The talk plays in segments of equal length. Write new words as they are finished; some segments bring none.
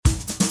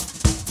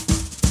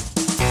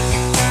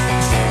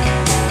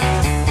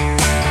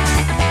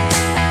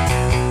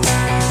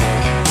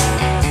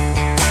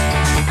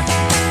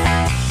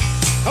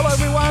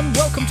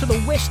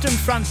Western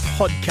Front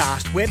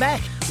podcast. We're back.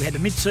 We had a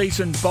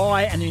mid-season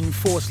bye and an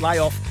enforced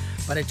layoff,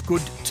 but it's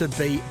good to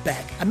be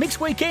back. A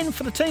mixed weekend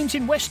for the teams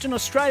in Western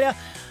Australia.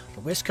 The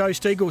West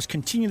Coast Eagles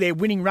continue their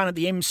winning run at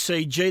the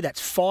MCG. That's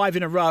 5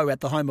 in a row at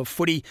the home of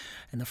footy.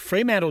 And the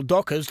Fremantle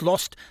Dockers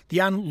lost the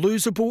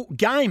unlosable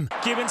game.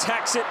 Gibbons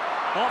hacks it.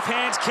 Off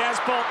hands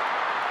Casbolt.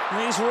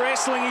 He's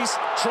wrestling. He's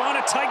trying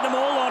to take them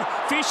all on.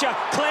 Fisher,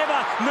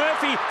 Clever,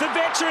 Murphy, the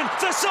veteran,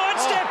 the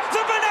sidestep,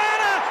 the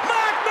banana,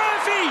 Mark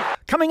Murphy.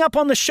 Coming up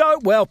on the show,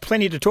 well,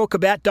 plenty to talk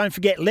about. Don't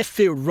forget left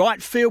field,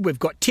 right field. We've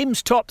got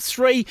Tim's top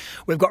three.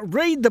 We've got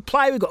Read the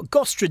Play. We've got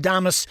Goss,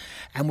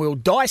 and we'll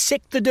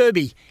dissect the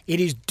Derby. It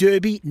is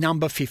Derby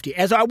number 50.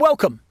 As I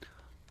welcome,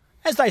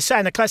 as they say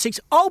in the classics,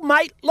 old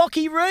mate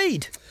Lockie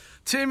Reid.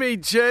 Timmy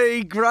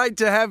G, great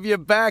to have you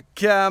back.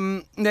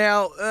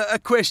 Now, a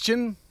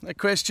question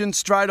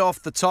straight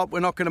off the top. We're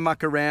not going to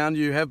muck around.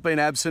 You have been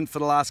absent for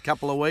the last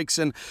couple of weeks,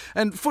 and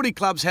footy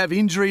clubs have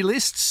injury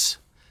lists.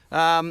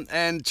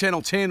 And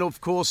Channel 10,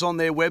 of course, on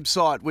their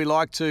website, we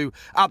like to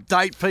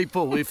update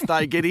people if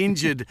they get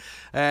injured.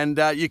 And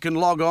you can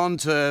log on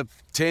to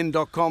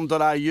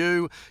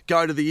 10.com.au,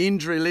 go to the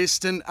injury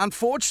list. And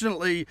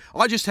unfortunately,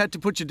 I just had to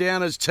put you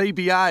down as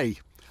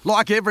TBA.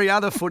 Like every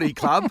other footy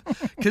club,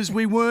 because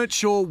we weren't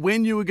sure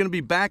when you were going to be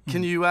back.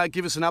 Can you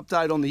give us an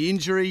update on the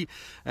injury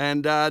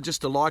and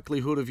just the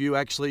likelihood of you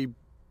actually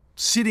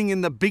sitting in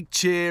the big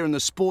chair in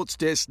the sports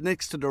desk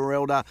next to the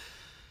elder?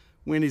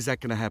 When is that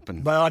going to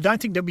happen? Well, I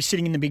don't think they'll be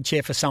sitting in the big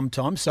chair for some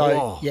time.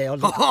 So, yeah. Woo!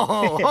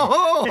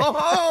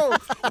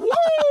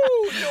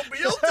 You're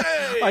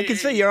guilty! I can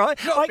see you're right.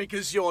 Not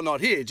because you're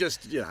not here,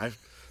 just,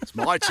 it's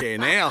my chair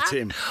now,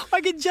 Tim. I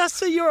can just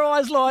see your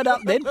eyes light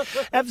up then.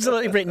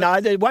 Absolutely, Brett.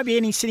 No, there won't be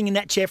any sitting in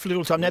that chair for a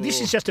little time. Now,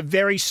 this is just a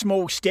very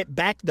small step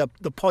back, the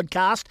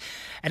podcast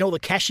and all the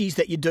cashies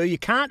that you do. You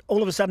can't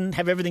all of a sudden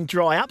have everything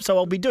dry up, so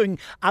I'll be doing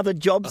other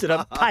jobs that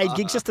are paid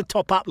gigs just to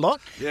top up lot.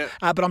 Yeah.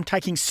 But I'm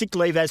taking sick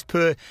leave as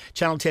per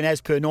Channel 10,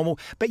 as per normal.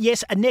 But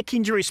yes, a neck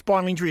injury,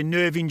 spinal injury, a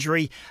nerve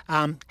injury.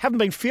 Haven't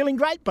been feeling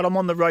great, but I'm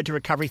on the road to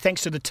recovery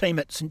thanks to the team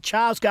at St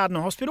Charles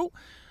Gardner Hospital,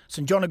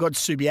 St John of God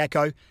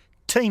Subiaco,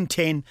 Team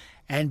 10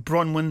 and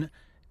Bronwyn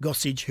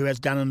Gossage, who has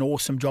done an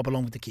awesome job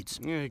along with the kids.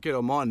 Yeah, you get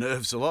on my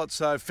nerves a lot,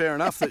 so fair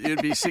enough that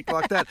you'd be sick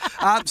like that.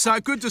 So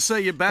good to see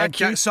you back. Thank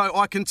you. So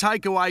I can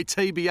take away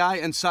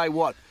TBA and say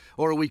what?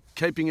 Or are we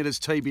keeping it as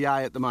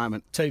TBA at the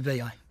moment?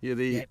 TBA. You're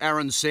the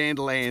Aaron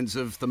Sanderlands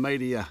of the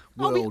media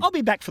world. I'll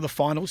be back for the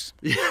finals.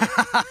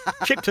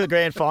 Trip to the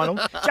grand final,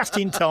 just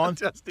in time.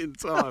 Just in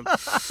time.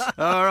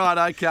 All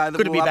right, okay.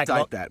 Good to be back,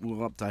 Lock.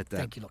 We'll update that.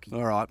 Thank you, Lockie.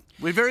 All right.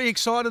 We're very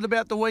excited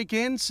about the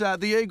weekends.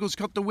 The Eagles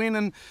got the win,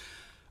 and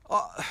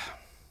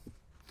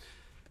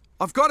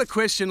I've got a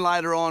question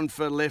later on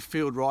for left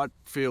field, right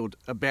field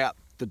about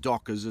the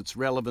Dockers. It's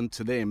relevant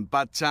to them,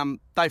 but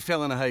they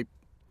fell in a heap.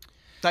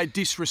 They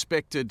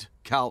disrespected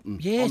Carlton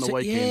on the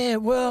weekend. Yeah,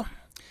 well,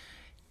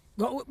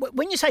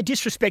 when you say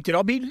disrespected,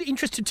 I'll be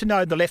interested to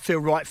know the left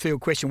field, right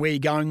field question, where you're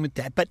going with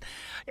that. But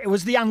it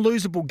was the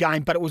unlosable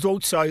game, but it was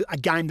also a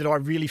game that I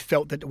really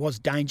felt that it was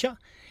danger.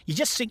 You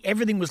just think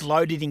everything was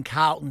loaded in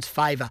Carlton's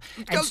favour.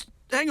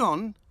 Hang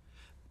on.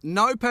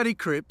 No Paddy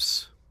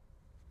Cripps,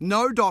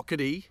 no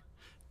Doherty.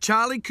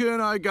 Charlie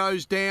Curnow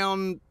goes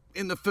down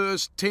in the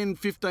first 10,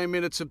 15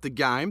 minutes of the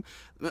game.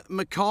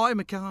 Mackay,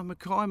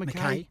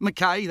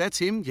 that's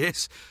him,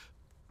 yes.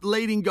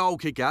 Leading goal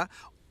kicker.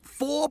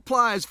 Four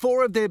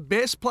of their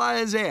best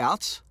players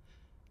out,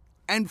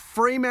 and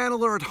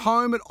Fremantle are at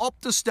home at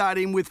Optus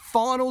Stadium with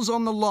finals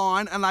on the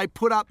line, and they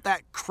put up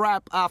that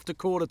crap after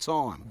quarter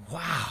time.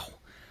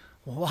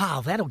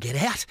 Wow, that'll get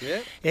out.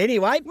 Yeah.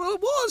 Anyway. Well,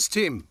 it was,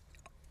 Tim.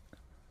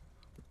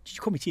 Did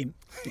you call me Tim?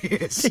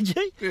 Yes. Did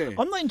you? Yeah.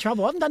 I'm not in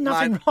trouble. I haven't done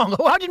nothing wrong.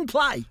 I didn't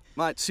play.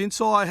 Mate,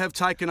 since I have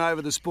taken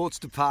over the sports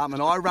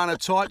department, I run a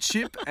tight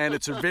ship, and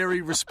it's a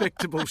very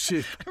respectable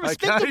ship.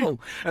 Respectable? Okay?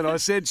 And I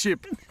said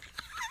ship.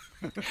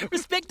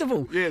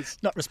 Respectable. Yes.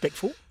 Not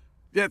respectful.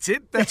 That's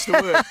it. That's the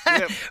word.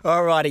 Yep.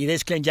 All righty.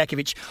 There's Glenn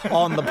Jakovic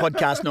on the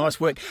podcast. Nice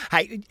work.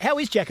 Hey, how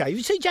is Jacko? Have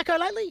you seen Jacko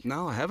lately?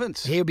 No, I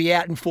haven't. He'll be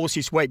out in force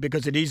this week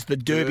because it is the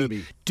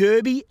Derby.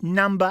 Derby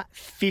number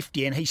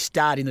 50, and he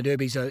starred in the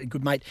Derby. He's a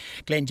good mate,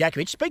 Glenn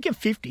Jakovic. Speaking of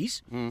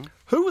 50s,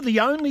 who were the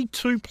only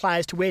two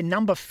players to wear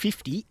number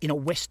 50 in a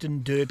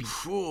Western Derby?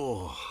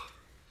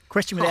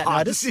 Question without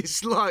notice. This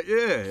is like,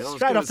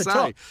 straight off the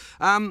top.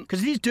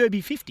 Because it is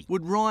Derby 50.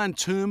 Would Ryan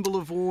Turnbull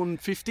have worn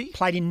 50?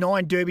 Played in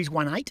 9 Derbies,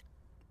 won 8.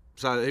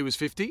 So he was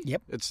 50?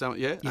 Yep.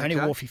 He only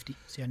wore 50.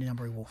 It's the only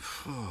number he wore.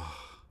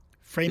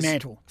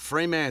 Fremantle.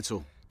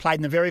 Played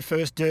in the very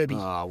first Derby.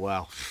 Oh,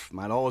 well,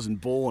 mate, I wasn't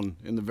born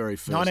in the very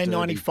first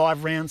 1995,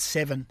 Derby. round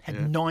 7.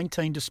 Had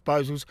 19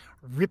 disposals.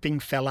 Ripping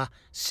fella.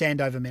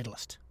 Sandover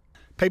medalist.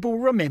 People will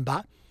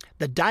remember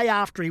the day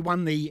after he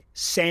won the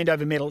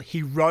Sandover medal,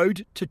 he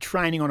rode to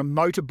training on a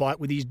motorbike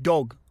with his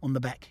dog on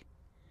the back.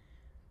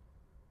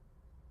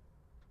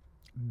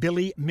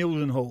 Billy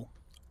Mildenhall.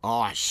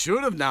 Oh, I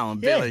should have known,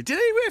 Billy. Did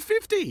he wear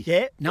 50?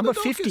 Yeah, number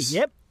 50,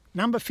 yep.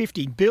 Number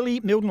 50,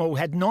 Billy Mildenhall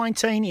had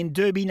 19 in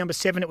Derby. Number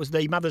 7, it was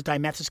the Mother's Day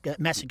Massacre,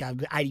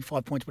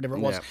 85 points, whatever it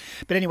was. Yeah.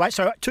 But anyway,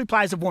 so 2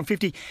 players have won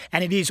 50,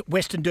 and it is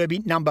Western Derby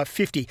number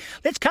 50.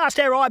 Let's cast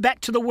our eye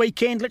back to the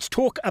weekend. Let's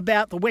talk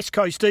about the West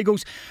Coast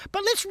Eagles.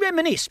 But let's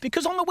reminisce,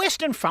 because on the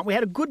Western front, we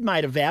had a good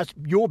mate of ours,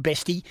 your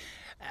bestie,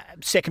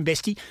 second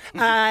bestie,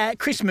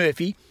 Chris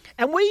Murphy.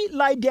 And we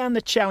laid down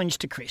the challenge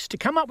to Chris to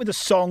come up with a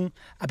song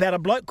about a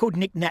bloke called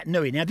Nick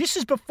Naitanui. Now, this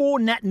is before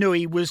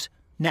Naitanui was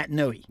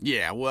Naitanui.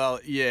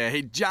 Yeah,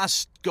 he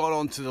just got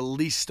onto the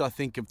list, I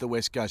think, of the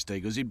West Coast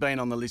Eagles. He'd been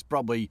on the list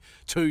probably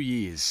 2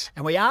 years.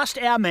 And we asked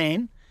our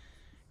man,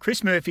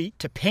 Chris Murphy,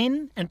 to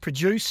pen and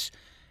produce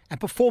and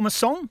perform a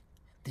song.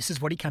 This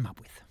is what he came up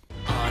with.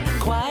 On a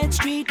quiet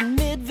street in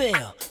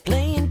Midvale,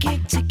 playing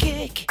kick to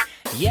kick,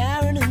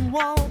 Yaron and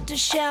Walter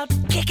shout,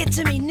 "Kick it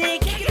to me,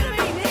 Nick! Kick it to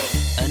me,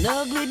 Nick!" An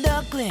ugly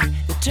duckling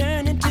that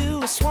turned into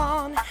a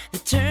swan,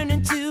 that turned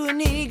into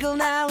an eagle.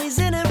 Now he's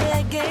in a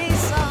reggae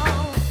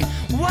song.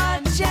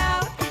 Watch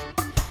out,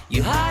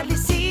 you hardly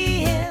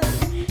see him.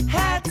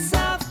 Hats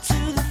off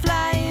to the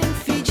flying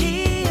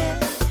Fijian.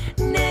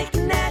 Nick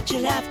Nat,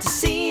 you'll have to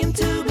see him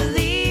to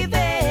believe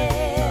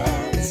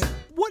it.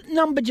 What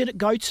number did it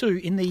go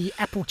to in the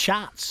Apple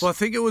charts? Well, I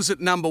think it was at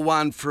number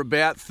 1 for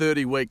about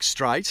 30 weeks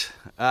straight.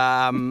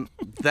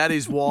 That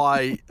is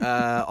why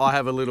I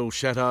have a little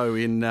chateau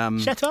in...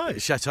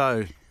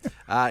 Chateau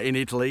in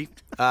Italy.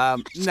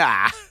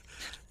 Nah.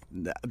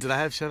 Did I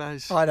have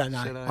chateaus? I don't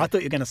know. I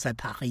thought you were going to say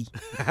Paris.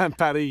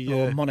 Paris, yeah.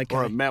 Or Monaco.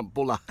 Or Mount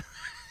Buller.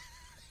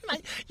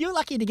 Mate, you're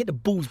lucky to get to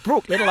Bulls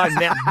Brook, let alone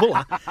Mount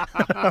Buller.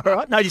 All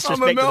right, no disrespect.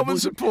 I'm a to the Melbourne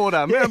Bulls.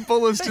 supporter. Yeah. Mount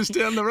Buller's just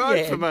down the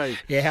road for me.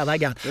 Yeah, how they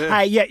going?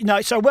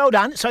 Yeah. So well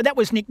done. So that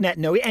was Nick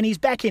Naitanui, and he's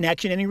back in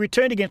action, and he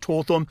returned against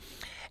Hawthorn.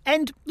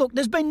 And look,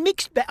 there's been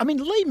mixed.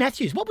 Lee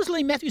Matthews. What was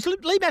Lee Matthews?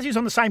 Lee Matthews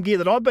on the same gear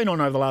that I've been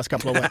on over the last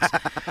couple of weeks,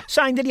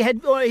 saying that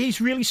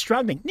he's really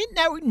struggling. Nick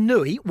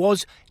Naitanui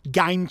was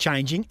game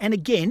changing, and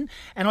again,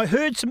 and I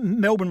heard some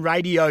Melbourne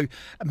radio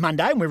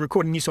Monday, and we're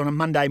recording this on a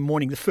Monday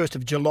morning, the 1st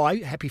of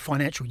July. Happy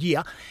financial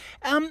year.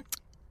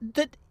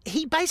 That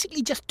he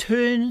basically just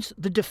turns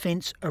the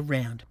defence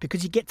around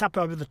because he gets up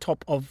over the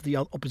top of the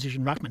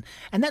opposition ruckman,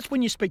 and that's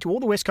when you speak to all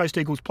the West Coast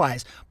Eagles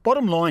players.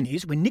 Bottom line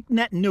is, when Nick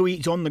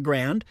Naitanui is on the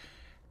ground,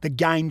 the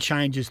game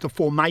changes, the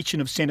formation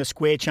of centre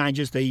square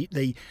changes. He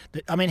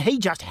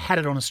just had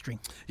it on a string.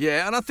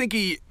 Yeah, and I think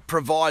he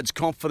provides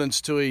confidence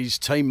to his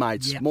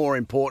teammates, Yep. more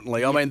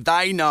importantly. Yep. I mean,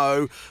 they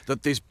know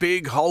that this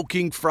big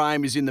hulking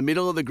frame is in the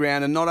middle of the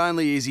ground, and not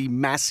only is he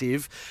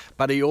massive,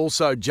 but he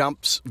also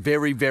jumps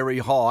very, very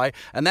high.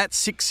 And that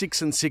 6,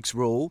 6 and 6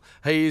 rule,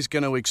 he is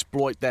going to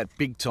exploit that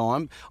big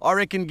time. I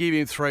reckon give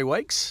him 3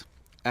 weeks,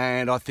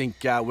 and I think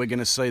we're going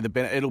to see the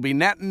benefit. It'll be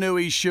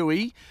Naitanui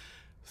Shuey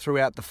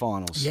throughout the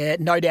finals. Yeah,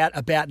 no doubt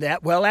about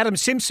that. Well, Adam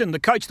Simpson, the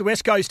coach of the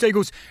West Coast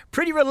Eagles,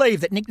 pretty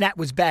relieved that Nick Nat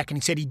was back, and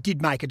he said he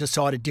did make a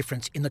decided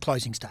difference in the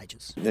closing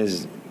stages.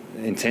 There's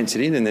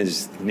intensity, then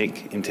there's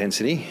Nick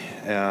intensity,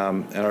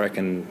 and I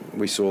reckon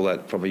we saw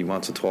that probably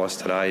once or twice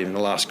today. In the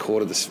last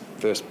quarter, this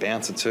first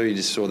bounce or two, you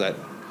just saw that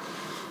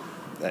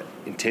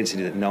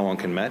intensity that no one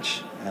can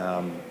match,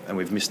 and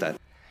we've missed that.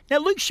 Now,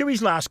 Luke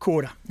Shuey's last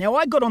quarter. Now,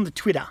 I got on the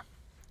Twitter,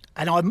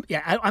 and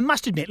I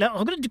must admit,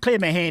 I'm going to declare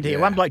my hand here.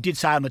 Yeah. One bloke did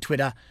say on the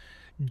Twitter,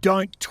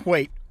 don't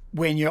tweet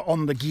when you're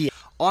on the gear.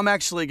 I'm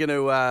actually going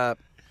to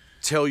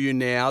tell you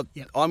now,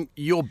 Yep.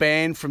 you're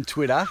banned from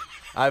Twitter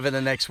over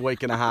the next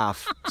week and a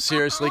half.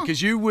 Seriously,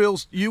 because you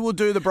will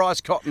do the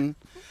Bryce Cotton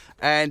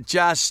and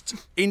just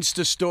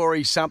Insta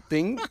story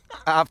something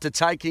after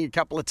taking a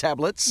couple of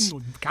tablets.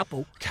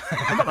 Couple.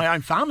 I've got my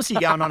own pharmacy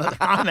going on at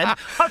the moment.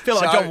 I feel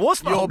like John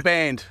Worsfold. You're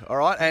banned, all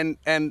right?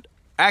 And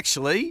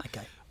actually,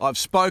 Okay. I've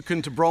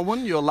spoken to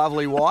Bronwyn, your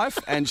lovely wife,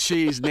 and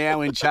she is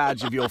now in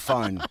charge of your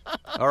phone.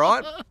 All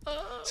right?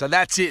 So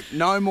that's it.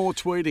 No more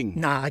tweeting.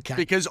 No, okay.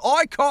 Because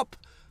I cop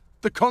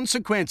the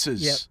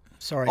consequences. Yep.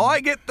 Sorry. I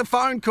get the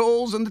phone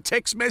calls and the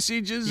text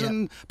messages Yep.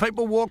 and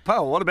people walk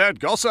past. What about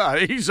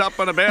Gosser? He's up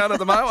and about at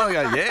the moment. I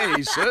go, yeah,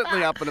 he's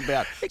certainly up and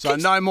about. So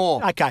no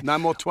more. Okay. No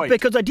more tweets.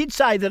 Because I did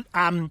say that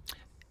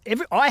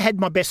I had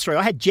my best 3.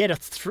 I had Jetta.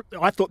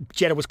 I thought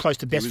Jetta was close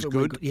to best. was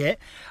good. Yeah.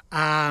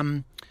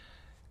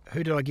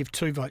 Who did I give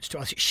 2 votes to?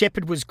 I think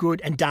Shepherd was good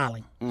and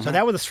Darling. Mm-hmm. So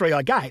they were the 3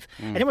 I gave.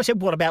 And everyone said,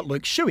 what about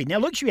Luke Shuey? Now,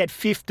 Luke Shuey had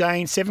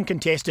 15, 7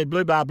 contested,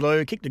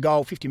 blue, kicked a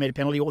goal, 50-metre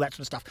penalty, all that sort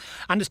of stuff.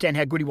 Understand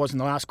how good he was in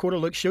the last quarter,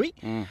 Luke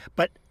Shuey.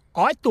 But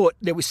I thought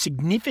there was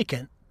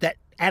significant that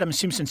Adam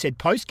Simpson said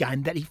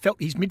post-game that he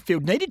felt his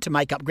midfield needed to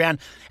make up ground,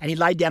 and he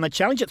laid down a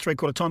challenge at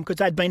 3/4 time because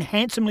they'd been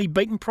handsomely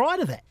beaten prior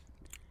to that.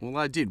 Well,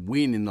 they did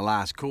win in the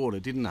last quarter,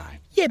 didn't they?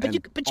 Yeah, but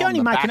And you're only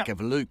on the making back up...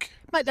 of Luke.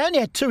 Mate, they only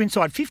had 2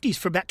 inside 50s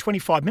for about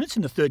 25 minutes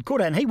in the third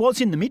quarter, and he was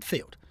in the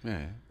midfield.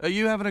 Yeah. Are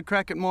you having a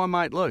crack at my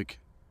mate Luke?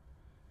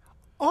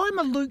 I'm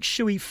a Luke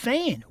Shuey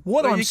fan.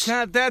 Well, you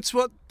can't. That's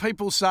what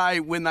people say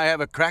when they have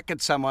a crack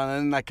at someone and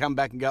then they come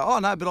back and go, oh,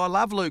 no, but I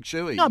love Luke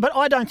Shuey. No, but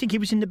I don't think he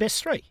was in the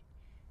best 3.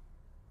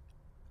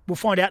 We'll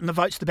find out in the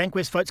votes, the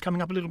Bankwest votes coming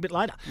up a little bit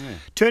later. Yeah.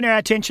 Turn our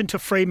attention to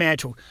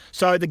Fremantle.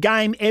 So the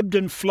game ebbed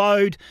and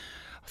flowed.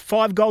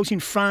 5 goals in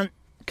front,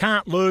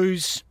 can't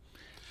lose.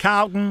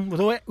 Carlton,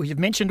 we've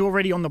mentioned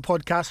already on the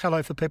podcast.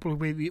 Hello for people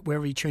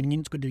wherever you're tuning in.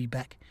 It's good to be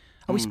back.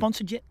 Are we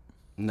sponsored yet?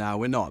 No,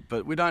 we're not,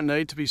 but we don't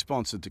need to be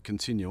sponsored to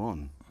continue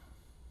on.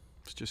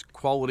 It's just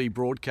quality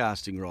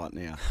broadcasting right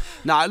now.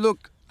 No,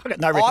 look, I got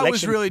no recollection. I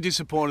was really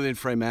disappointed in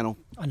Fremantle.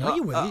 I know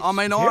you were.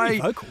 Very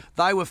vocal.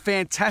 They were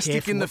fantastic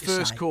Careful in the what you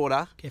first say.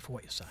 quarter. Careful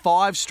what you say.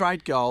 5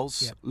 straight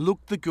goals, Yep.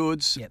 looked the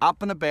goods, Yep.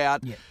 up and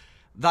about. Yep.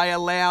 They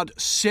allowed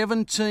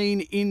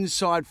 17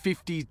 inside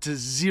 50 to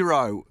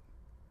 0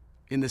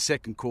 in the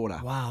second quarter.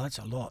 Wow, that's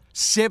a lot.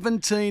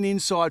 17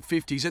 inside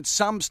 50s. At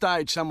some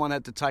stage, someone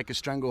had to take a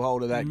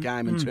stranglehold of that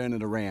game and turn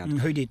it around.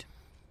 And who did?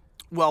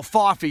 Well,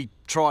 Fifey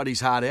tried his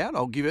heart out.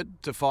 I'll give it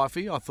to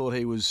Fifey. I thought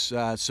he was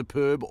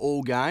superb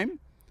all game.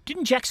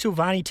 Didn't Jack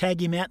Silvani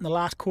tag him out in the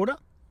last quarter?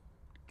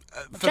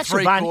 For Jack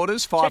 3 Silvani-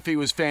 quarters, Fifey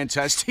was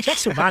fantastic. Jack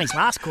Silvani's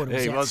last quarter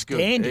was He was good.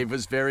 outstanding. He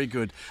was very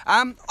good.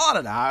 I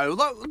don't know.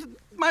 Look,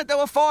 mate, they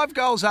were 5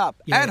 goals up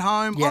Yeah. at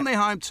home, Yeah. on their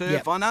home turf.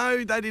 Yeah. I know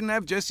they didn't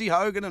have Jesse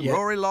Hogan and Yeah.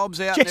 Rory Lobbs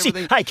out Jesse, and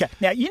everything. hey,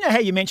 now, you know how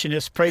you mentioned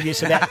us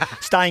previous about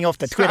staying off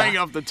the Twitter? Staying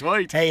off the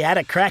tweet. He had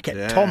a crack at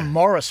Yeah. Tom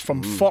Morris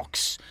from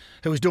Fox,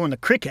 who was doing the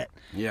cricket.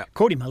 Yeah.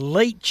 Called him a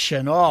leech,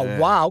 and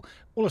wow.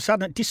 All of a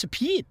sudden it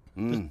disappeared.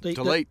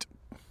 Delete.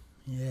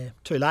 Yeah,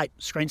 too late.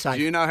 Screen save.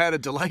 Do you know how to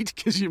delete?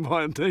 Because you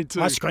might need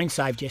to. I screen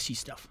saved Jesse's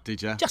stuff.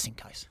 Did you? Just in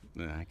case.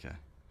 Yeah, okay.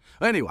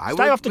 Anyway,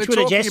 Stay off the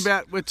Twitter, talking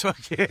Jess. We're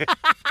talking.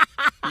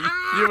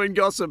 You and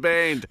Goss are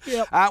banned.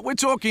 Yep. We're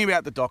talking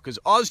about the Dockers.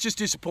 I was just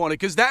disappointed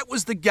because that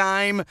was the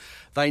game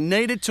they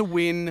needed to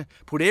win.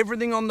 Put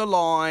everything on the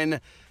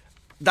line.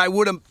 They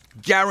would have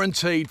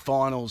guaranteed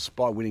finals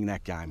by winning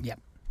that game. Yep.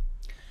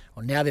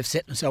 Well, now they've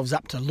set themselves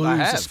up to lose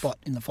a have. spot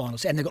in the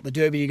finals. And they've got the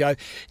Derby to go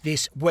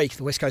this week.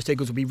 The West Coast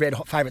Eagles will be red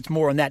hot favourites.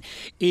 More on that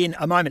in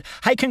a moment.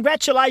 Hey,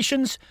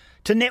 congratulations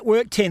to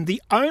Network 10,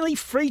 the only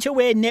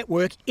free-to-air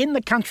network in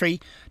the country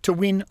to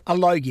win a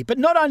Logie. But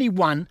not only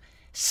one,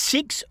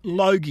 6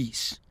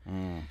 Logies.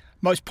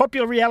 Most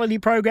popular reality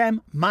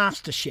program,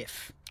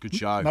 MasterChef. Good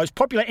show. Most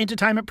popular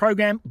entertainment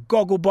program,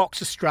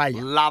 Gogglebox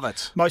Australia. Love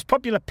it. Most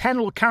popular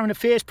panel current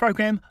affairs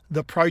program,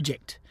 The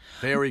Project.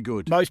 Very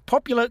good. Most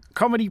popular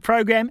comedy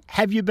program,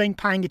 Have You Been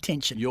Paying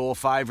Attention? Your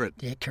favourite.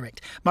 Yeah,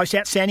 correct. Most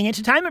outstanding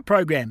entertainment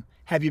program,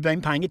 Have You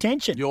Been Paying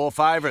Attention? Your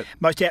favourite.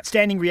 Most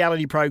outstanding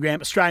reality program,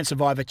 Australian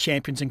Survivor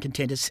Champions and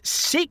Contenders.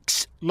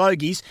 6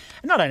 Logies.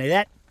 And not only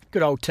that,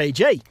 good old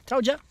TG.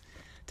 Told you.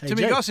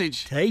 Timmy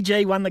Gossage.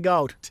 TG won the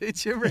gold.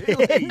 Did you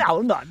really?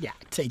 No, not. Yeah,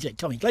 TG,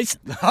 Tommy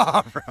Gleeson.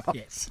 Oh, right.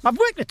 Yes. I've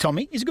worked with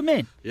Tommy. He's a good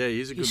man. Yeah,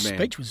 he's a good His man.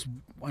 speech was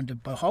one to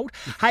behold.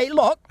 Hey,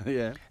 look.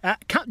 Yeah.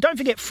 Don't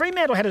forget,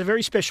 Fremantle had a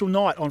very special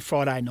night on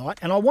Friday night,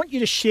 and I want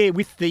you to share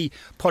with the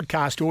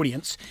podcast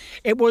audience.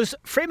 It was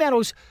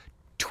Fremantle's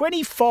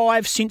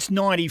 25 since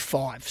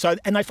 95. So,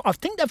 and I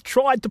think they've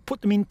tried to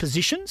put them in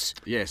positions.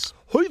 Yes.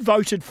 Who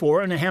voted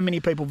for it, and how many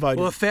people voted?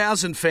 Well,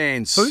 1,000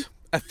 fans. Who?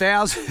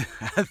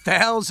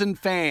 1,000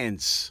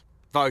 fans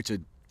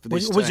voted for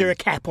this was team. there a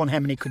cap on how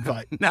many could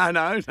vote? No.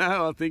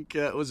 I think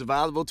it was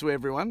available to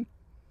everyone.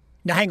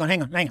 No, hang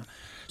on.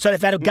 So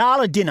they've had a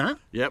gala dinner,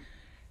 Yep.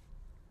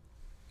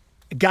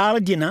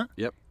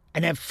 Yep.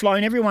 and they've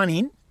flown everyone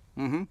in.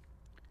 Mm-hmm.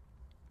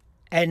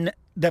 And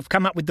they've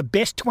come up with the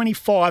best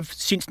 25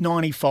 since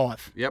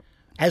 95. Yep.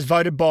 As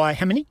voted by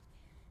how many?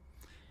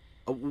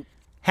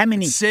 How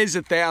many? It says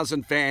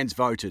 1,000 fans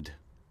voted.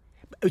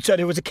 So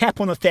there was a cap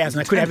on 1,000.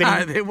 They could have No,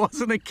 any. there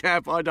wasn't a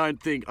cap, I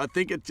don't think. I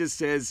think it just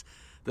says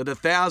that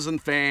 1,000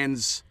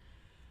 fans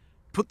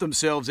put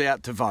themselves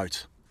out to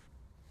vote.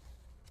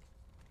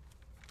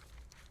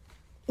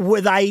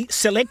 Were they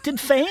selected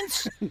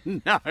fans?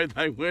 No,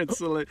 they weren't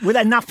selected. Were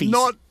they nuffies?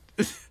 Not.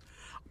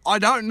 I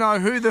don't know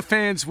who the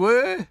fans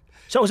were,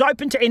 So it was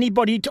open to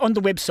anybody on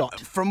the website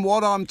from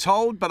what I'm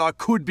told, but I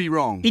could be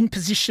wrong. in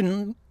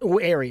position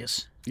or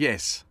areas,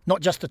 Yes.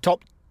 not just the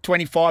top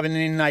 25, and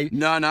then they.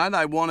 No,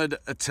 they wanted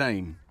a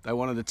team. They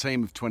wanted a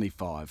team of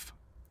 25.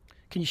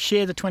 Can you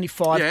share the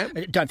 25?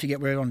 Yeah. Don't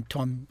forget we're on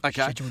time.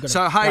 Okay. schedule. We've got a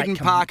So break Hayden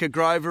coming. Parker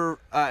Grover.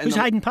 Who's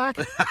Hayden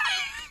Parker?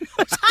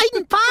 It's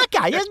Hayden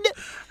Parker, isn't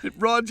it?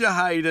 Roger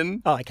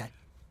Hayden, Oh, okay.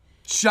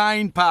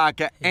 Shane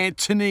Parker,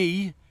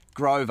 Anthony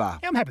Grover.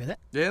 Yeah, I'm happy with that.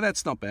 Yeah,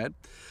 that's not bad.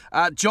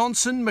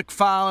 Johnson,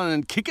 McFarlane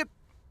and Kickett.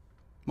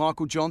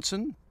 Michael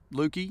Johnson,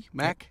 Lukey,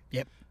 Mac,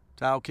 Yep.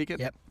 Dale Kickett.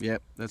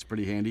 Yep. That's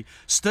pretty handy.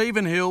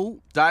 Stephen Hill,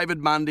 David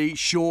Mundy,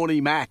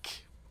 Shawnee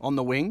Mack on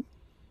the wing.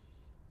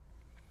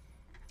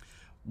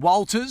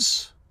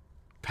 Walters,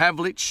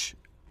 Pavlich,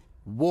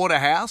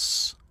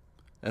 Waterhouse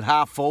at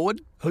half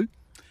forward. Who?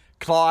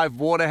 Clive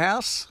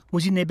Waterhouse.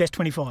 Was in their best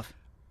 25.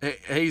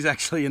 He's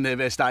actually in their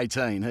best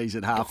 18. He's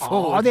at half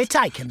forward. Oh, they're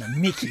taking the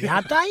mickey,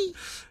 aren't they?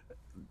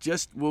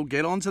 We'll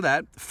get on to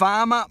that.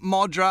 Farmer,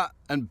 Modra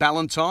and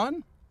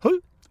Ballantyne.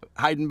 Who?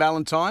 Hayden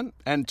Ballantyne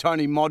and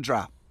Tony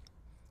Modra.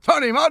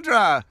 Tony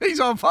Modra, he's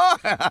on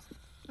fire.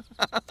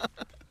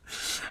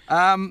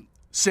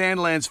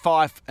 Sandlands,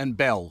 Fife and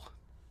Bell.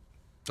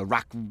 The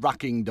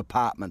rucking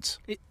department.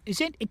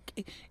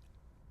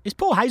 Is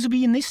Paul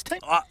Hazelby in this team?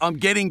 I'm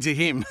getting to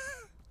him.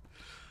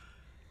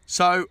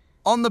 So,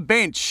 on the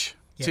bench,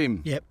 Yep,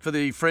 Tim, yep. for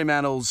the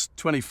Fremantle's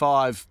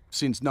 25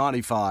 since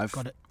 95.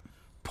 Got it.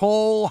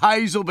 Paul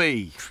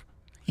Hazelby,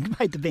 He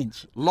made the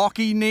bench.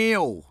 Lockie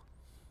Neal,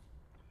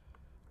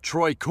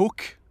 Troy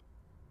Cook,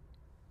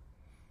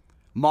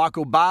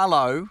 Michael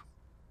Barlow,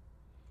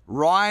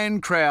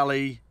 Ryan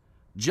Crowley,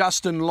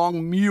 Justin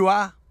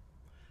Longmuir,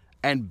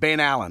 and Ben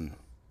Allen.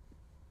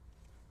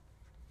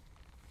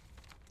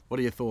 What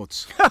are your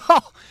thoughts?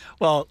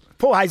 Well,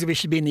 Paul Hazelby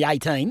should be in the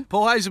 18.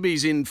 Paul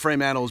Hazelby's in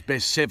Fremantle's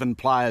best 7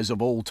 players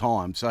of all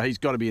time, so he's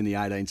got to be in the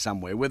 18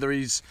 somewhere. Whether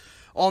he's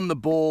on the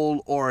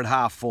ball or at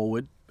half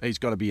forward, he's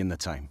got to be in the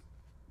team.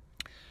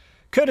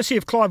 Courtesy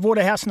of Clive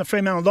Waterhouse and the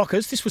Fremantle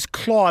Lockers, this was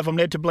Clive, I'm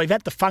led to believe,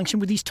 at the function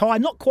with his tie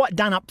not quite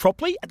done up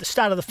properly at the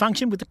start of the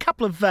function with a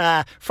couple of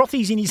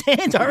frothies in his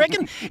hands, I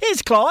reckon.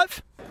 Here's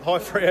Clive. Hi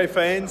Freo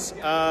fans.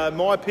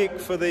 My pick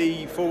for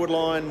the forward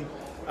line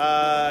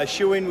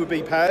shoe-in would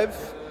be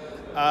Pav.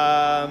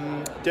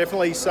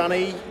 Definitely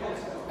Sonny.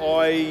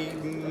 I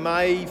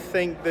may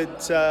think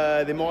that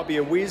there might be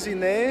a Wiz in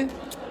there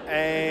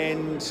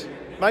and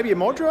maybe a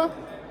Modra,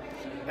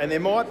 and there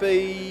might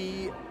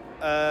be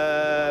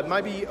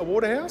maybe a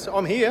Waterhouse.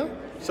 I'm here,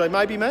 so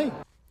maybe me.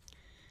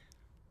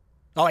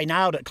 Oh, he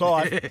nailed it,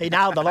 Clive. He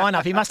nailed the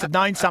lineup. He must have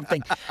known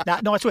something. No,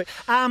 nice work.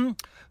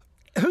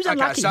 Who's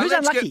unlucky? So Who's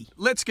unlucky?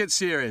 Let's get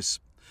serious.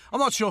 I'm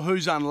not sure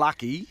who's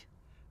unlucky.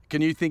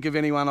 Can you think of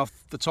anyone off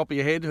the top of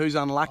your head who's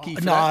unlucky?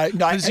 For that?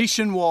 No.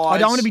 Position-wise, I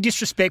don't want to be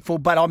disrespectful,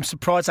 but I'm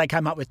surprised they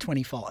came up with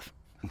 25.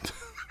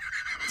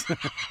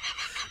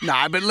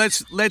 No, but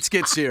let's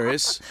get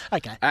serious.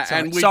 Okay.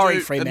 Sorry,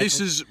 Fremantle. and this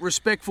is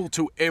respectful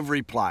to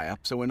every player,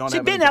 so we're not. See,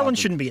 having Ben a go Allen at them.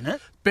 shouldn't be in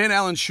it. Ben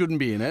Allen shouldn't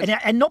be in it,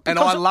 And not and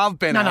because I love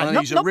Ben Allen.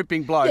 He's a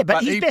ripping bloke, yeah,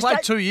 but his he best played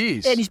 2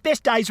 years. And his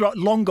best days are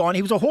long gone.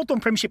 He was a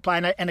Hawthorn Premiership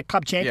player and a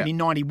club champion Yeah. in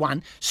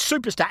 '91,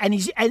 superstar. And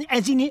he's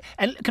as in it.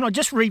 And can I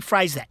just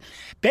rephrase that?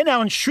 Ben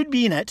Allen should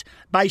be in it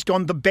based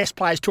on the best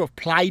players to have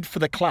played for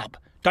the club.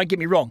 Don't get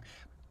me wrong,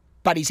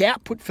 but his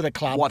output for the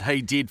club. What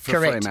he did for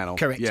Correct, Fremantle.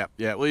 correct. Yeah.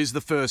 Well, he's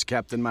the first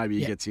captain. Maybe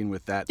he Yeah. gets in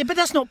with that. Yeah, but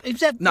that's not. Is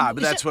that, No,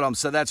 but is that's that, what I'm.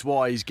 So that's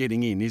why he's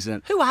getting in, isn't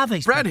it? Who are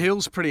these? Brad people?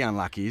 Hill's pretty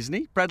unlucky, isn't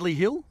he? Bradley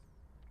Hill,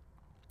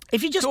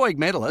 If you just Doig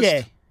medalist.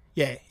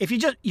 yeah. If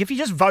you're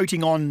just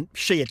voting on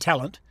sheer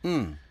talent,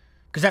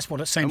 because that's what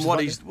it seems. And what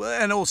like. he's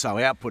and also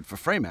output for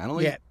Fremantle.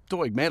 He's Yeah.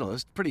 Doig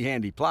medalist, pretty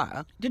handy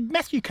player. Did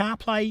Matthew Carr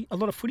play a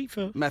lot of footy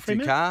for Matthew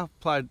Fremantle? Carr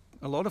played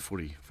a lot of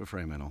footy for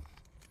Fremantle.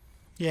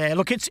 Yeah,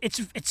 look, it's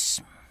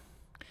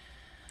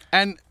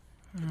And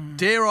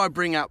dare I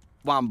bring up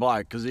one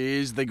bloke, because he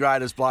is the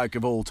greatest bloke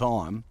of all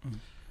time,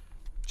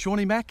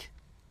 Shawnee Mack.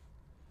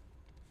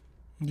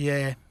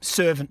 yeah,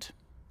 servant.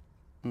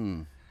 Yeah,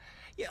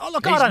 oh,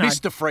 look, He's I don't know.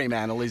 Mr.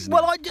 Fremantle, isn't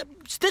Well, he?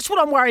 that's what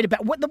I'm worried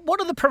about. What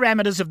are the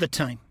parameters of the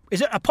team? Is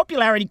it a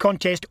popularity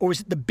contest or is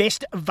it the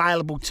best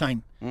available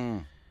team?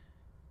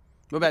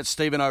 What about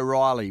Stephen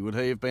O'Reilly? Would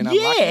he have been unlucky?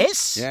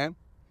 Yes, Yeah.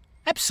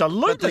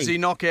 absolutely. But does he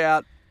knock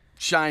out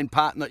Shane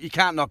Parker? You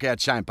can't knock out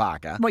Shane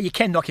Parker. Well, you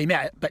can knock him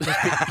out, but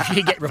if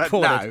you get But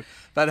reported, no.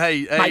 But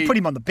he mate, put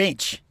him on the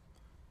bench.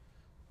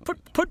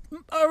 Put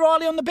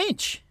O'Reilly on the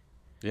bench.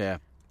 Yeah.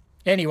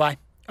 Anyway,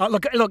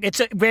 look, it's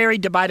a very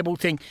debatable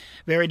thing.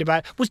 Very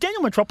debatable. Was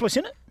Daniel Metropolis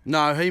in it?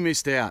 No, he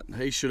missed out.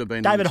 He should have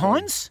been. David in too.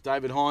 Hines?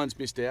 David Hines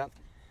missed out.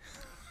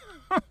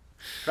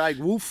 Craig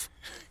Wolfe.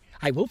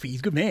 Hey, Wolfie, he's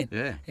a good man.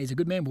 Yeah. He's a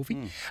good man,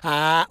 Wolfie.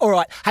 All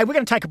right. Hey, we're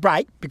going to take a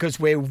break because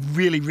we're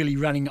really, really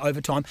running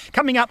overtime.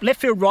 Coming up, left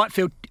field, right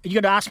field. You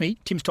got to ask me,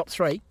 Tim's top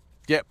three.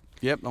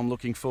 Yep. I'm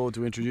looking forward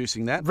to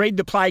introducing that. Read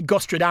the play,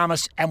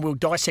 Gostradamus, and we'll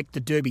dissect the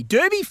Derby.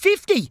 Derby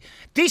 50.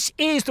 This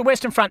is the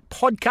Western Front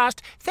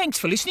podcast. Thanks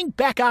for listening.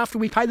 Back after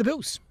we pay the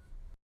bills.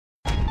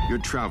 You're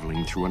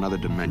traveling through another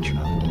dimension.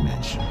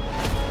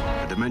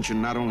 A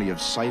dimension not only of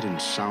sight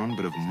and sound,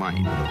 but of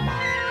mind.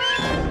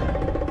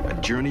 A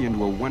journey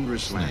into a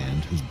wondrous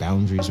land. Whose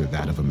boundaries are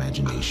that of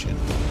imagination.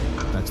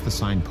 That's the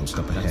signpost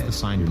up ahead. That's the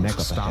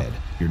signpost up ahead.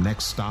 Your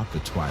next stop, the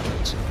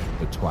Twilight Zone.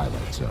 The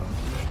Twilight Zone.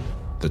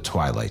 The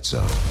Twilight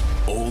Zone.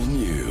 All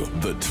new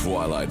The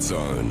Twilight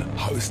Zone,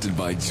 hosted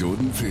by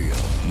Jordan Peele.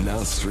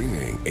 Now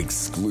streaming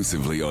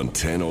exclusively on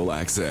 10 All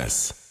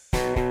Access.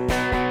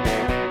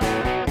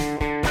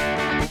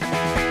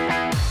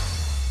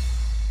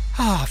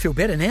 I feel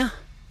better now.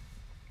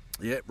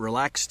 Yep,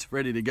 relaxed,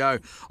 ready to go.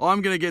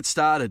 I'm going to get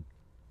started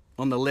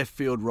on the left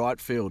field, right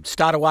field.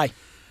 Start away.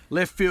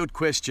 Left field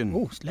question.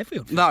 Oh, left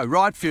field. No,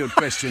 right field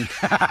question.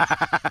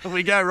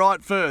 We go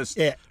right first.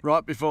 Yeah.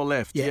 Right before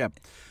left. Yeah. Yeah.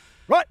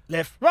 Right,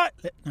 left, right.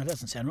 No, that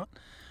doesn't sound right.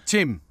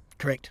 Tim.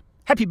 Correct.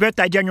 Happy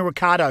birthday, Daniel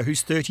Ricciardo,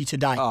 who's 30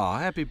 today. Oh,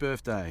 happy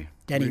birthday.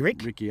 Danny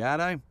Rick.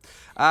 Ricciardo.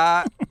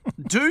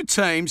 Do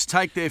teams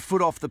take their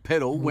foot off the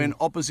pedal when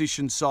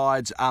opposition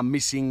sides are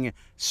missing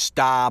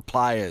star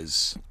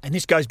players? And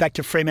this goes back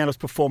to Fremantle's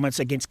performance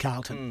against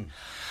Carlton.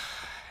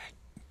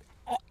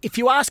 If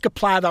you ask a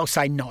player, they'll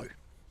say no.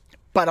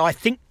 But I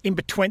think in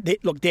between,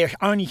 they're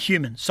only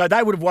human. So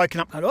they would have woken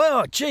up and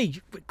oh,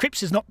 gee, Cripps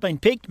has not been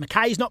picked,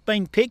 McKay's not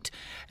been picked,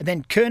 and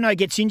then Curnow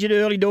gets injured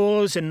early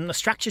doors and the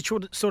structure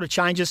sort of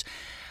changes.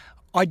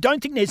 I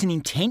don't think there's an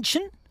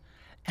intention,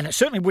 and it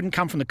certainly wouldn't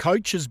come from the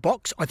coach's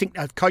box. I think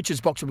the coach's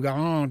box would go,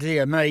 oh,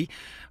 dear me,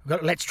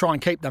 let's try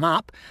and keep them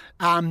up.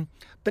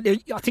 But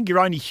I think you're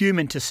only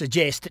human to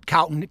suggest that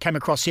Carlton came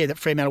across here that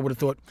Fremantle would have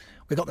thought,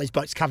 we've got these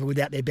blokes covered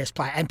without their best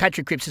player. And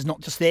Patrick Cripps is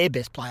not just their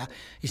best player,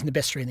 he's in the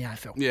best three in the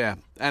AFL. Yeah,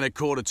 and at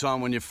quarter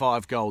time when you're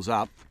 5 goals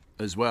up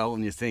as well,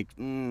 and you think,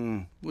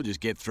 we'll just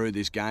get through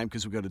this game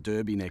because we've got a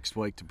derby next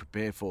week to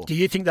prepare for. Do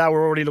you think they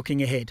were already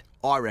looking ahead?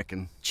 I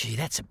reckon. Gee,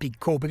 that's a big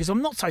call because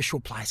I'm not so sure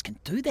players can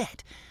do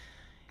that.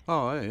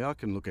 Oh, yeah, I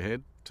can look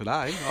ahead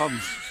today.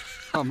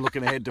 I'm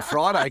looking ahead to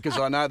Friday because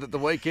I know that the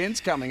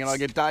weekend's coming and I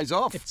get days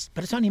off.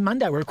 But it's only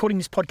Monday. We're recording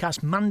this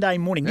podcast Monday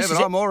morning. Yeah,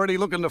 but I'm already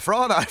looking to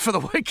Friday for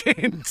the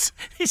weekend.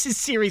 This is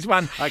Series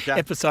 1,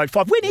 Episode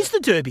 5. When is the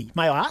Derby,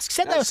 may I ask?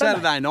 Saturday or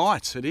Sunday? Saturday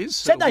night, it is.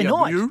 Saturday It'll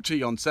be night? a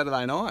beauty on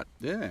Saturday night,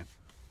 yeah.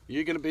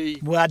 You're going to be...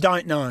 Well, I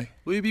don't know.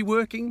 Will you be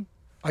working?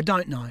 I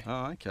don't know.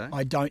 Oh, okay.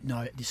 I don't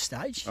know at this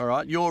stage. All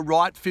right, your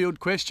right field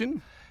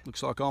question.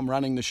 Looks like I'm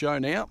running the show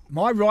now.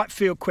 My right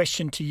field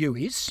question to you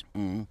is,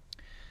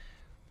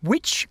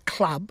 which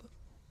club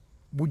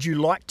would you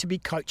like to be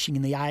coaching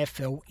in the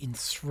AFL in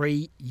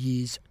 3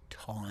 years'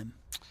 time?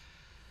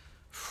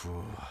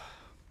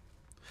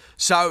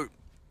 So,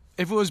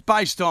 if it was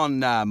based on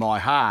my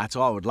heart,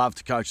 I would love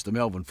to coach the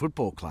Melbourne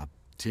Football Club,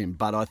 Tim.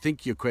 But I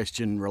think your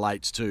question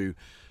relates to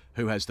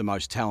who has the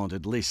most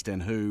talented list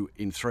and who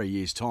in 3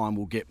 years' time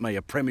will get me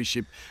a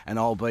premiership and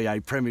I'll be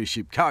a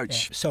premiership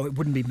coach. Yeah, so it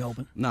wouldn't be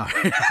Melbourne. No.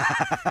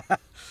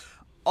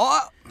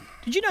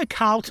 Did you know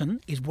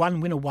Carlton is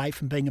one win away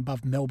from being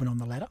above Melbourne on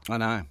the ladder? I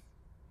know.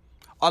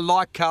 I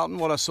like Carlton,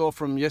 what I saw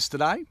from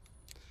yesterday.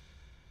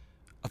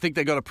 I think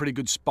they got a pretty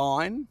good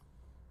spine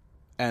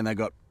and they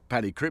got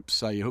Paddy Cripps,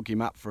 so you hook him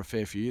up for a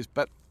fair few years.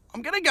 But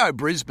I'm going to go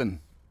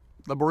Brisbane,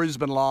 the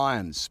Brisbane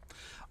Lions,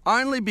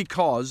 only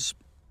because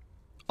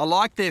I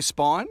like their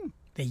spine.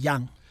 They're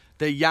young.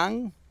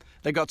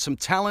 They got some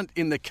talent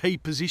in the key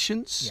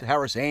positions. Yeah.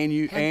 Harris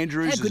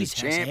Andrews is a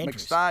champ.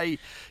 McStay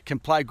can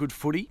play good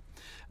footy.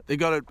 They've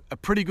got a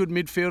pretty good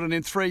midfield, and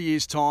in 3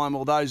 years' time,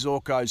 although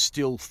Zorko's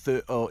still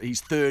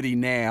he's 30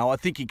 now, I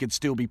think he could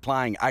still be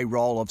playing a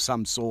role of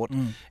some sort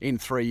in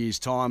 3 years'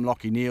 time.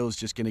 Lachie Neale's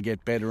just going to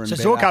get better and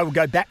better. So Zorko will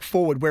go back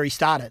forward where he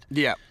started.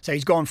 Yeah. So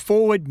he's gone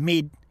forward,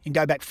 mid, and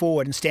go back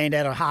forward and stand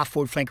out a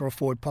half-forward flank or a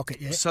forward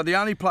pocket, yeah? So the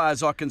only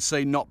players I can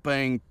see not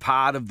being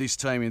part of this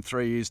team in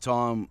 3 years'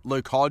 time,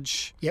 Luke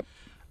Hodge. Yep.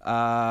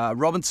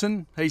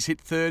 Robinson, he's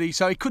hit 30,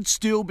 so he could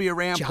still be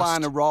around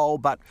playing a role,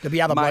 but there'll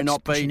be other may blokes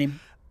not pushing be. him.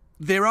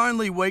 Their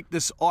only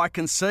weakness I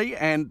can see,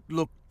 and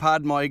look,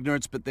 pardon my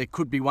ignorance, but there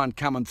could be one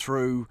coming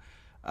through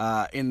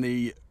in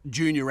the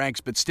junior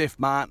ranks, but Steph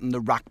Martin,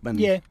 the ruckman.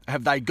 Yeah.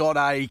 Have they got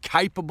a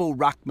capable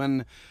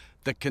ruckman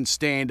that can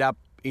stand up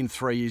in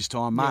 3 years'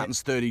 time?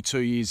 Martin's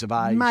 32 years of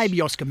age.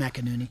 Maybe Oscar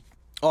McInerney.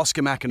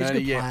 Oscar He's a McInerney,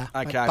 good yeah.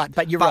 player, Okay.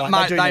 But you're right.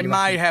 Mate, they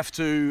may have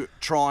to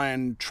try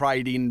and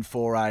trade in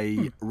for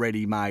a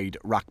ready-made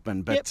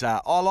ruckman. But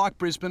I like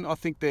Brisbane. I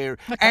think they're...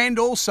 Okay. And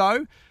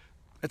also,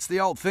 it's the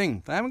old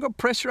thing. They haven't got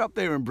pressure up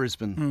there in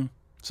Brisbane.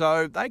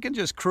 So they can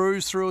just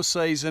cruise through a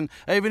season.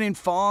 Even in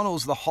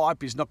finals, the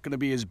hype is not going to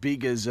be as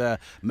big as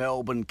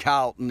Melbourne,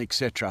 Carlton,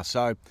 etc.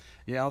 So,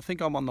 yeah, I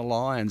think I'm on the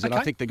Lions, and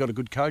I think they've got a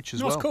good coach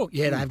as well. That's cool.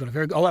 Yeah, they have got a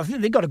very good... I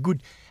think they've got a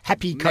good,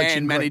 happy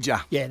coaching manager.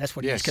 Group. Yeah, that's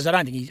what he is. Because I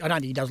don't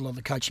think he does a lot of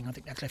the coaching. I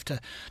think that's left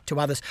to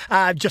others.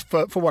 Just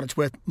for what it's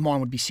worth,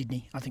 mine would be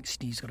Sydney. I think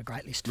Sydney's got a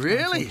great list.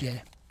 Really?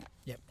 Yeah.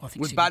 Yeah, I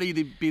think Would Sydney.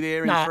 Buddy be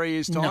there in 3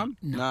 years' time?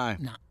 No.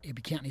 He'll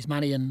be counting his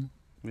money and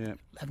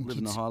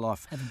living the high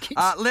life. Having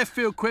kids. Left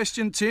field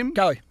question, Tim.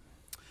 Go.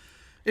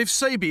 If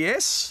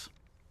CBS...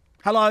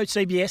 Hello,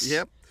 CBS.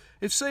 Yep.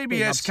 If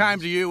CBS came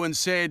to you and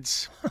said,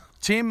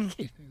 Tim,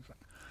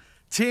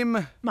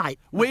 mate,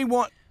 we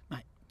want...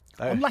 Mate,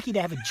 I'm lucky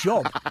to have a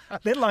job,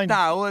 let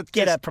alone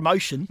get a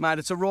promotion. Mate,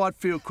 it's a right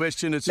field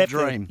question. It's a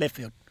dream. Left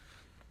field.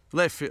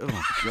 Left field.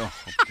 Oh, God,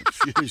 I'm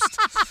confused.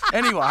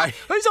 Anyway.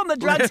 Who's on the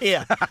drugs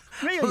here?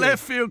 Really?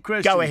 Left field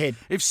question. Go ahead.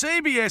 If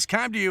CBS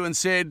came to you and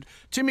said,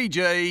 Timmy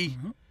G,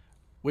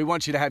 we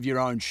want you to have your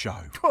own show.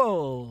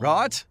 Oh.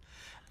 Right?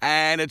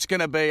 And it's going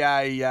to be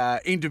a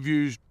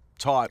interview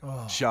type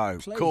show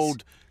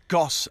called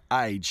Goss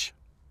Age.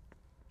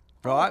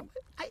 Right?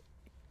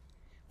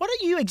 Why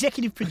don't you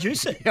executive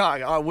producer? Yeah,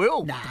 I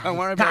will. No. Don't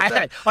worry about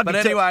that. But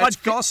anyway, it's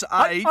Goss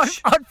Age.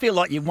 I'd feel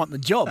like you want the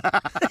job.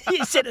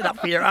 You set it up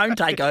for your own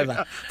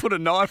takeover. Put a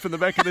knife in the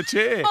back of the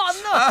chair.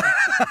 Oh,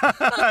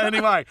 no.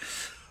 Anyway,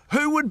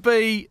 who would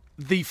be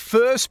the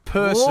first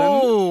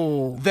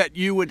person that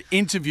you would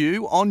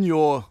interview on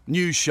your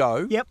new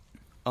show? Yep.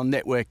 On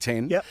Network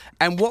 10. Yep.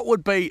 And what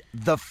would be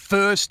the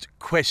first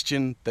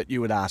question that you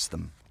would ask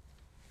them?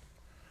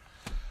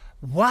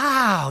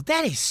 Wow,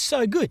 that is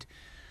so good.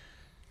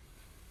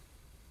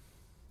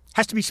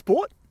 Has to be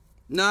sport?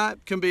 No,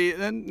 it can be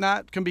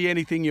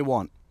anything you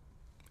want.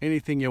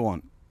 Anything you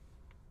want.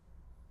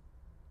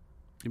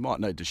 You might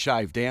need to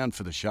shave down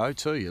for the show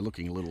too. You're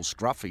looking a little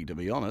scruffy, to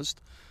be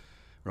honest,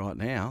 right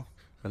now.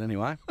 But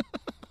anyway.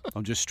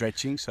 I'm just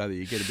stretching so that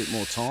you get a bit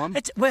more time.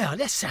 Well,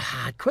 that's a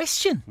hard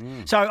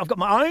question. So I've got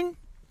my own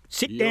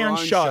sit-down Your own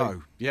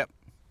show. Yep.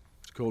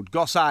 It's called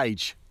Goss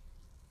Age.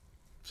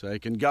 So you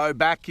can go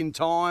back in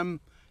time,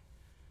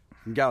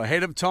 and go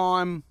ahead of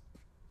time.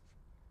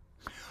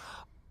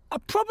 I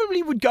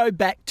probably would go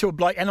back to a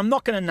bloke, and I'm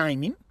not going to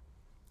name him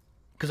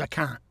because I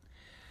can't.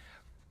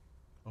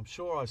 I'm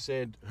sure I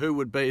said who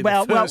would be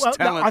the first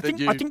talent I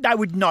think they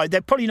would know.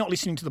 They're probably not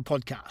listening to the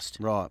podcast.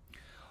 Right.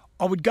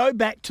 I would go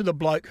back to the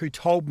bloke who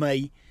told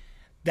me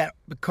that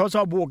because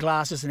I wore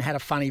glasses and had a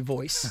funny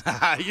voice,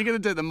 You're going to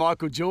do the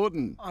Michael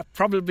Jordan. I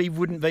probably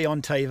wouldn't be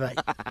on TV.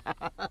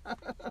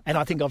 And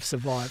I think I've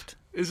survived.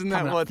 Isn't that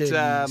Coming up what 30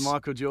 years.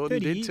 Michael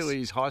Jordan 30 did to years.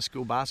 his high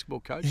school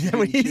basketball coach? Is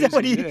that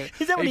what he did?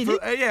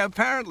 Yeah,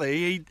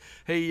 apparently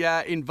he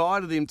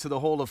invited him to the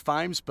Hall of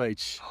Fame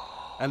speech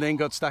and then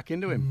got stuck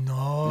into him.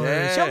 No.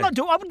 Yeah.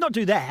 So I would not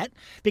do that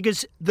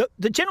because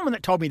the gentleman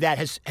that told me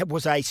that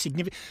was a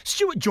significant...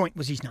 Stuart Joint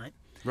was his name.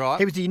 Right.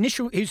 He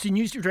was the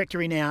news director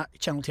in our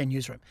Channel 10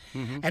 newsroom.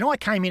 Mm-hmm. And I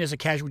came in as a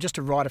casual just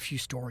to write a few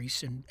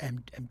stories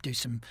and do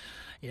some,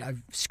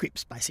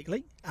 scripts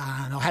basically.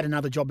 And I had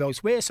another job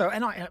elsewhere. So,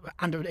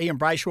 under Ian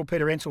Brayshaw,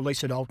 Peter Ensel,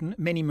 Lisa Dalton,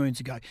 many moons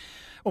ago,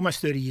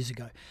 almost 30 years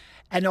ago.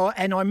 And I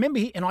remember,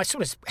 I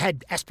sort of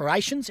had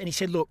aspirations and he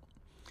said, look,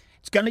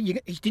 he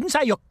didn't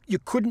say you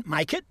couldn't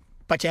make it,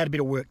 but you had a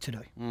bit of work to do.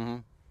 Mm-hmm.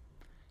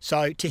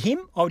 So to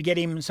him, I would get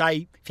him and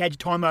say, if you had your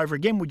time over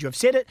again, would you have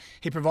said it?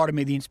 He provided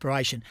me the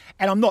inspiration.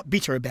 And I'm not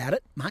bitter about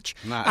it much.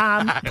 No,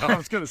 I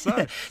was going to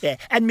say. Yeah,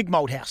 and Mick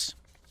Malthouse.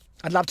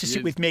 I'd love to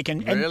sit with Mick.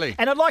 Really?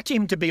 And I'd like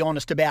him to be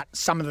honest about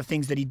some of the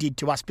things that he did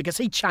to us because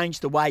he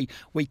changed the way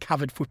we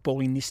covered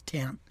football in this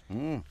town.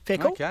 Fair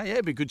call? Okay, yeah,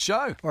 it'd be a good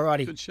show. All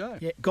righty. Good show.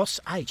 Yeah,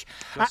 Goss Age.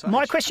 Goss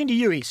My Age. question to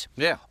you is,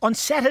 on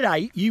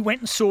Saturday, you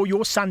went and saw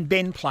your son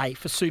Ben play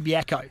for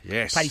Subiaco.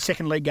 Yes. Played his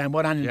second league game,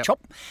 well done in the chop.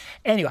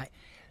 Anyway,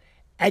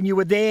 and you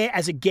were there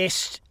as a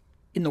guest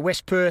in the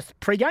West Perth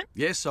pre-game.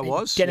 Yes, I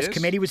was. Dennis yes.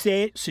 Cometti was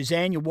there.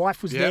 Suzanne, your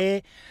wife, was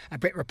there.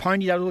 Brett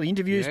Raponi did all the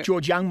interviews. Yep.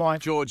 George Young,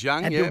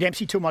 and Bill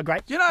Dempsey, two of my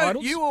great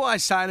idols. You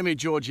always say to me,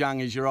 George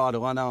Young is your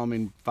idol. I know I'm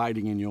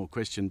invading in your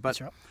question. But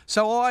That's right.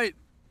 So I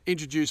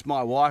introduced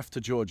my wife to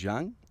George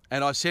Young,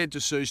 and I said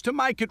to Suze, to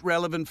make it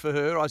relevant for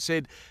her, I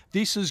said,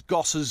 this is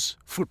Goss's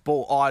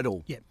football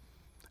idol. Yep.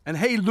 And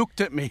he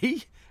looked at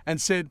me and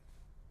said,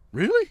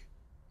 really?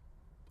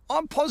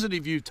 I'm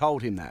positive you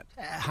told him that.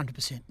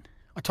 100%.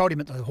 I told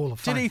him at the Hall of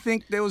Fame. Did he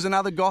think there was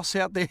another Goss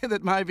out there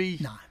that maybe...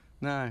 No.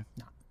 No.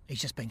 He's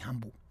just being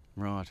humble.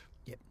 Right.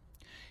 Yep.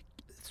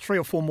 3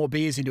 or 4 more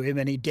beers into him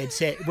and he'd dead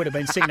set. Would have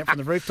been singing it from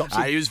the rooftops.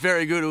 He was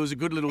very good. It was a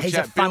good little He's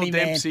chat. a funny Bill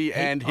man. Dempsey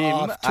and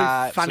him. Two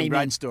funny some men.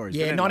 great stories.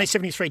 Yeah, But anyway.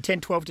 1973,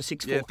 10-12 to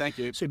 6-4. Yeah, thank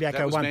you. Subiaco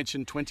that was won.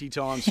 mentioned 20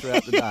 times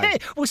throughout the day.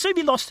 Well,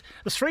 Subi lost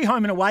the 3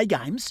 home and away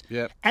games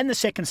Yep. and the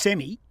second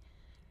semi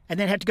and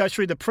then had to go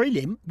through the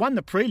prelim, won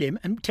the prelim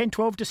and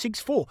 10-12 to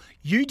 6-4.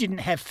 You didn't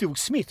have Phil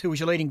Smith, who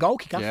was your leading goal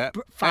kicker. Yeah.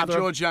 And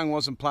George Young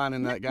wasn't playing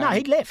in that game. No,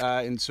 he'd left.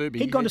 In Subi.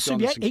 He'd gone to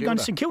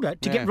St Kilda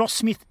to get Ross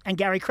Smith and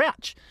Gary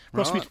Crouch.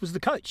 Ross Smith was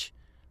the coach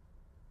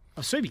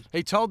of Subi.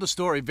 He told the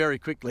story very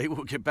quickly.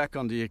 We'll get back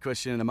onto your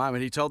question in a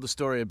moment. He told the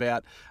story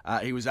about,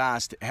 he was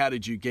asked, how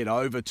did you get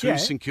over to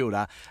St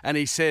Kilda? And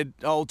he said,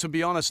 to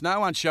be honest, no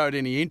one showed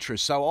any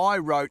interest. So I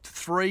wrote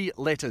 3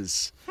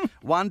 letters.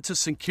 One to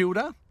St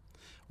Kilda,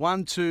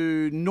 one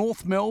to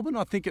North Melbourne,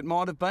 I think it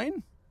might have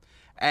been,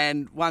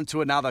 and one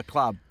to another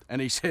club.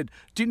 And he said,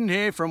 didn't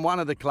hear from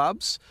one of the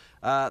clubs.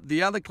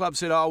 The other club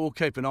said, we'll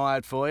keep an eye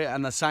out for you.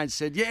 And the Saints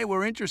said, yeah,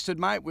 we're interested,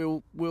 mate.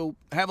 We'll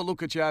have a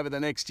look at you over the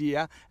next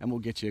year and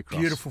we'll get you across.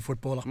 Beautiful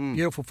footballer.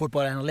 Beautiful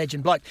footballer and a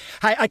legend bloke.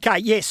 Hey, okay,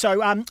 yeah,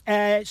 so I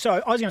was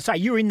going to say,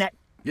 you're in that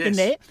in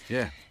there.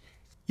 Yeah.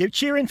 You're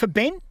cheering for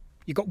Ben.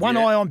 You've got one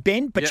eye on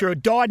Ben, but you're a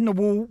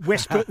dyed-in-the-wool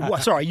West Perth...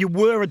 you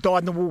were a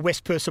dyed-in-the-wool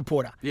West Perth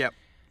supporter. Yep.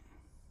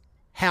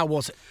 How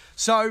was it?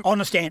 So...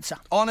 Honest answer.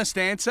 Honest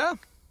answer.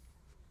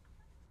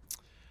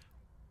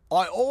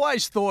 I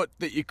always thought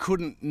that you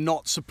couldn't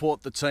not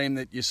support the team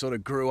that you sort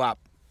of grew up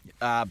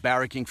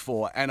barracking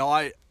for. And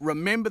I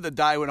remember the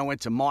day when I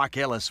went to Mike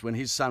Ellis when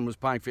his son was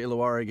playing for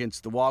Illawarra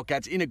against the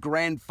Wildcats in a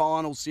grand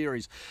final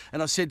series.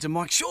 And I said to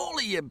Mike,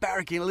 surely you're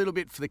barracking a little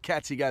bit for the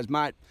Cats. He goes,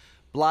 mate,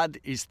 blood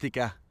is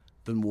thicker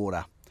than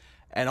water.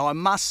 And I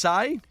must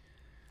say,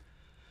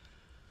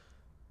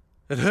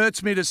 it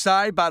hurts me to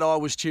say, but I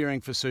was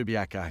cheering for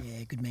Subiaco.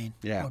 Yeah, good man.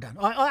 Yeah. Well done.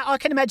 I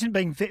can imagine it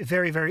being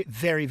very, very,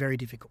 very, very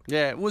difficult.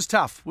 Yeah, it was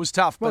tough. Well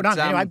but, done.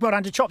 Anyway, well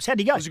done to Chops. How'd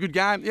he go? It was a good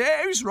game.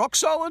 Yeah, he was rock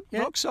solid.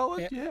 Yeah. Rock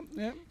solid. Yeah.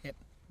 Yeah.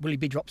 Will he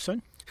be dropped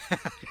soon?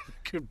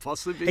 Could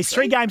possibly be. He's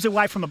 3 games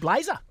away from a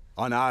blazer.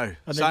 I know.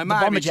 The So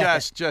bomber maybe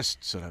jacket.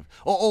 just sort of...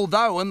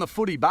 Although in the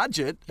footy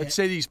budget, it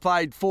said he's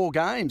played 4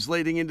 games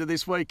leading into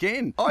this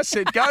weekend. I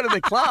said, go to the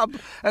club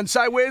and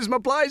say, where's my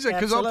blazer?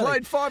 Because I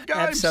played 5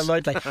 games.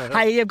 Absolutely.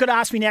 Hey, you've got to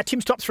ask me now,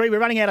 Tim's top 3. We're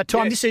running out of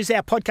time. Yes. This is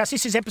our podcast.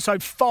 This is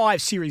episode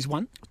 5, series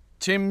 1.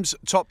 Tim's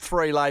top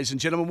 3, ladies and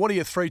gentlemen. What are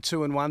your 3,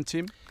 2 and 1,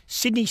 Tim?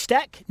 Sydney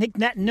Stack, Nick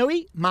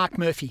Natanui, Mark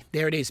Murphy.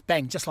 There it is.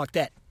 Bang, just like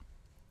that.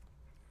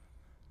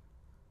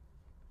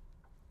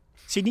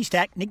 Sydney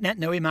Stack, Nick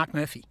Naitanui, Mark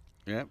Murphy.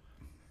 Yeah.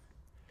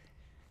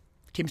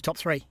 Tim's top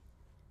 3.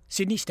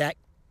 Sydney Stack,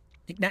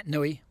 Nick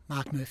Naitanui,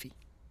 Mark Murphy.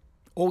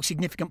 All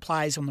significant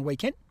players on the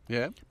weekend.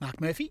 Yeah. Mark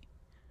Murphy,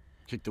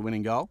 Kicked the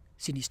winning goal.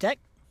 Sydney Stack,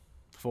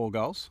 4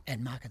 goals.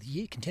 and Mark of the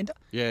Year contender.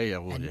 Yeah.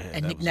 Well, and yeah.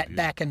 and that Nick was Nat good.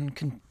 back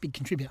and big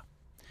contributor.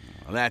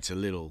 Well,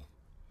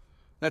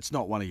 that's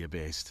not one of your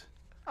best.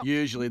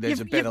 Usually there's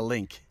a better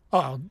link.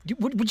 Oh,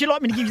 would you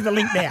like me to give you the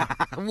link now?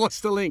 What's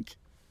the link?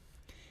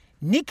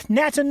 Nick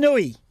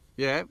Naitanui,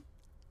 Yeah.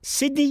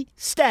 Sydney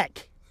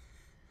Stack,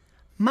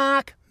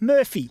 Mark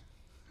Murphy.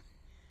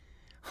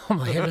 Oh,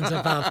 my heavens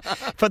above.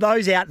 For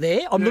those out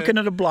there, I'm looking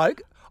at a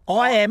bloke.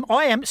 I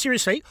am,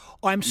 seriously,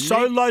 I'm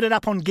so loaded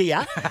up on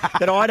gear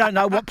that I don't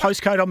know what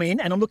postcode I'm in,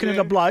 and I'm looking at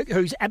a bloke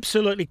who's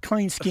absolutely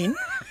clean skin,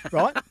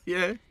 right?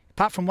 Yeah.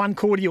 Apart from one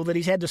cordial that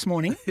he's had this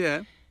morning.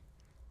 Yeah.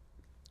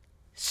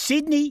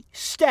 Sydney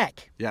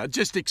Stack, Yeah,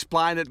 just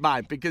explain it,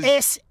 mate, because...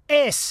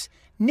 SS,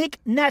 Nick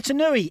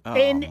Naitanui,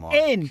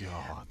 NN,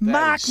 God, that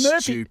Mark is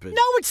Murphy. stupid.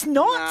 No, it's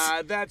not.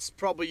 Nah, that's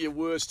probably your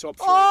worst top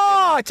 3.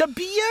 Oh, it's a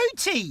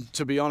beauty.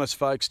 To be honest,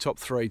 folks, top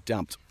 3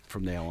 dumped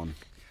from now on.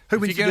 Who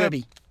If wins you're the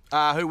gonna-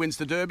 Derby? Who wins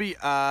the Derby?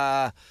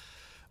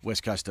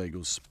 West Coast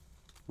Eagles.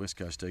 West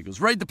Coast Eagles.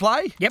 Read the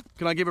play? Yep.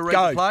 Can I give a read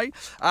Go. the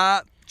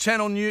play?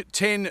 Channel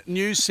 10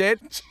 news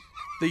set.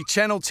 The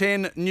Channel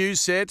 10 news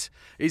set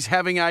is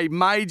having a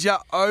major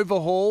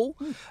overhaul.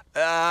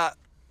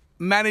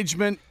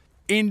 Management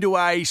into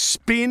a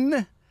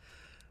spin.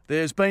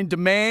 There's been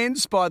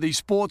demands by the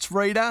sports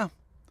reader,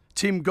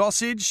 Tim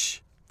Gossage,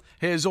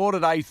 has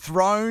ordered a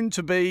throne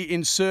to be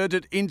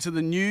inserted into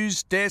the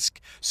news desk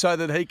so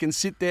that he can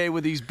sit there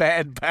with his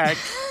bad back.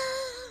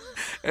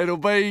 It'll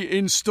be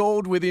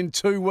installed within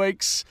 2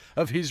 weeks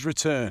of his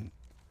return.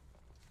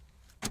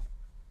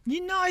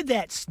 You know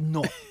that's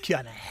not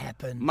going to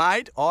happen.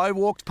 Mate, I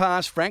walked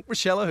past Frank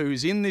Rochella,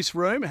 who's in this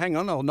room. Hang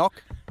on, I'll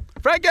knock.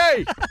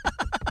 Frankie!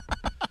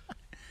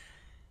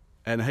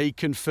 And he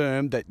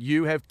confirmed that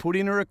you have put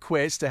in a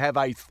request to have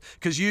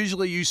because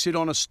usually you sit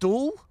on a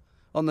stool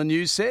on the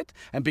news set,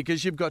 and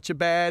because you've got your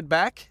bad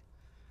back...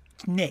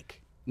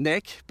 Neck,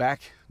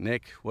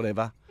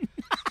 whatever.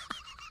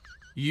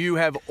 You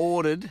have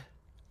ordered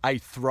a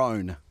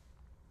throne.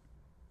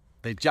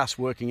 They're just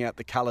working out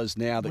the colours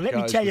now that Let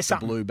me goes tell you with the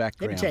something. blue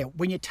background. Let me tell you,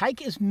 when you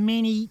take as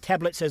many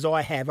tablets as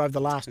I have over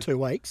the last 2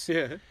 weeks,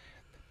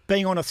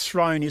 being on a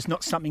throne is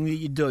not something that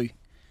you do.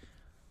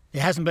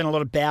 There hasn't been a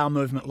lot of bowel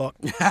movement, Lock.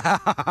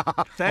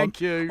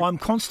 Thank you. I'm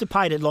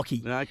constipated,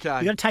 Lockie. Okay. You've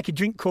got to take a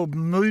drink called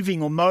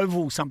Moving or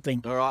Moval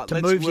something All right, to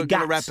we're move your going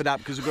guts. to wrap it up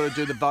because we've got to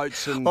do the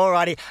votes and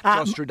Alrighty.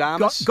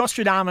 Gostradamus.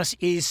 Gostradamus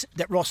is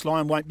that Ross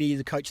Lyon won't be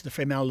the coach of the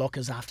Fremantle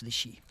Lockers after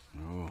this year.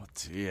 Oh,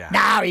 dear.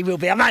 No, he will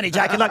be. I'm only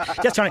joking. Look,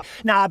 just trying to...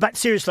 No, but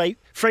seriously,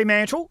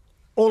 Fremantle,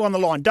 all on the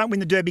line. Don't win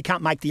the Derby,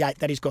 can't make the 8.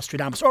 That is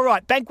Gostradamus. All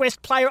right,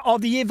 Bankwest Player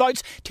of the Year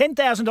votes,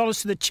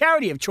 $10,000 to the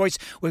charity of choice.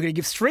 We're going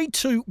to give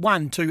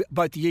 3-2-1 to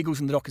both the Eagles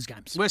and the Dockers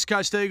games. West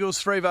Coast Eagles,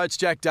 3 votes.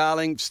 Jack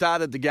Darling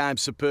started the game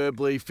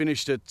superbly,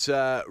 finished it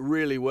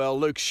really well.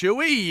 Luke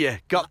Shuey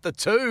got the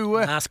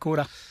 2.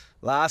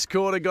 Last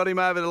quarter got him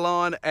over the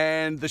line,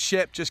 and the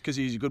Shep, just because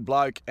he's a good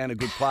bloke and a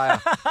good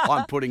player,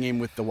 I'm putting him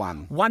with the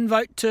 1. 1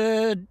 vote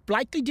to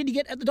Blakely. Did he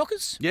get at the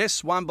Dockers?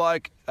 Yes, one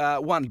bloke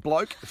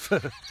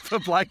for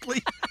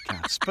Blakely.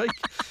 Can't speak.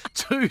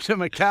 2 to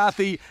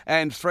McCarthy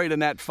and 3 to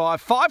Nat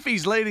 5.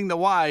 Fifey's leading the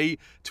way,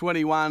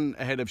 21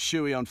 ahead of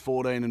Shuey on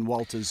 14 and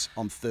Walters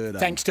on 13.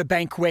 Thanks to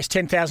Bankwest,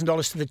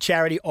 $10,000 to the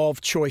charity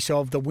of choice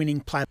of the winning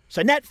player.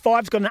 So Nat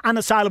 5's got an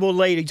unassailable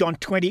lead. He's on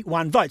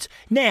 21 votes.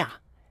 Now,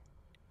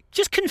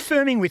 just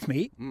confirming with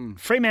me,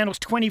 Fremantle's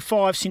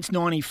 25 since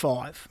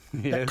 95.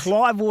 Yes. That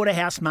Clive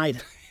Waterhouse made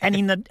it.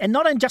 And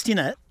not just in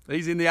it.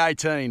 He's in the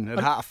 18 at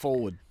half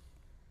forward.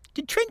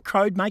 Did Trent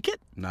Crode make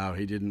it? No,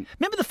 he didn't.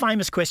 Remember the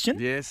famous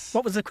question? Yes.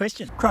 What was the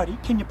question? Crody,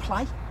 can you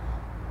play?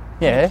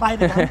 Yeah. Can you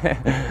play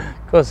the game?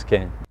 Of course I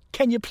can.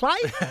 Can you play?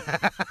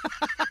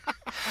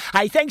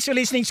 Hey, thanks for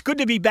listening. It's good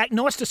to be back.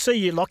 Nice to see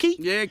you, Lockie.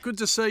 Yeah, good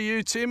to see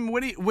you, Tim.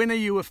 When are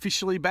you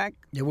officially back?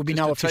 There will be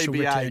Just no a official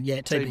TBA. return.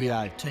 Yeah,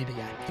 TBA.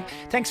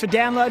 Thanks for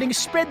downloading.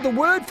 Spread the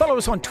word. Follow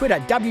us on Twitter,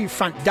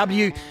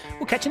 WFrontW.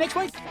 We'll catch you next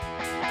week.